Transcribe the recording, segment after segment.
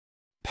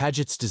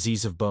Paget's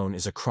disease of bone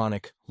is a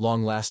chronic,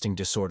 long-lasting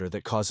disorder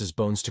that causes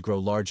bones to grow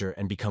larger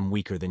and become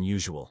weaker than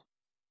usual.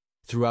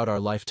 Throughout our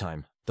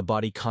lifetime, the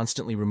body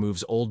constantly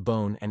removes old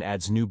bone and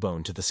adds new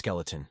bone to the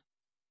skeleton.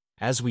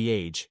 As we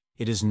age,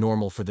 it is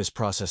normal for this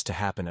process to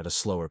happen at a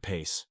slower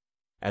pace.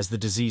 As the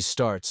disease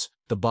starts,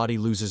 the body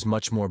loses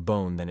much more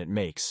bone than it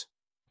makes.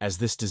 As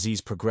this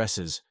disease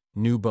progresses,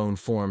 new bone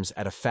forms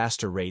at a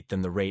faster rate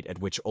than the rate at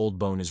which old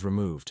bone is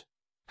removed.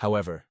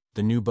 However,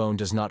 the new bone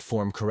does not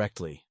form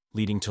correctly,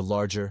 leading to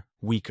larger,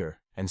 weaker,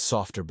 and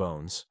softer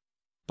bones.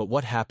 But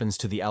what happens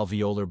to the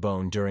alveolar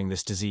bone during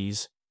this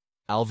disease?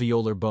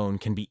 Alveolar bone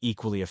can be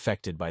equally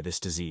affected by this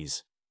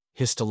disease.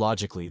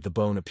 Histologically, the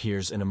bone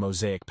appears in a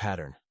mosaic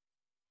pattern.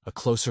 A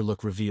closer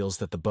look reveals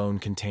that the bone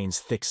contains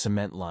thick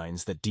cement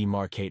lines that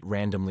demarcate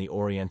randomly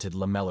oriented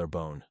lamellar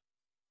bone.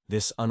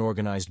 This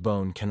unorganized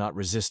bone cannot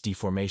resist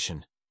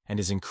deformation and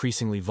is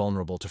increasingly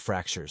vulnerable to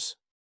fractures.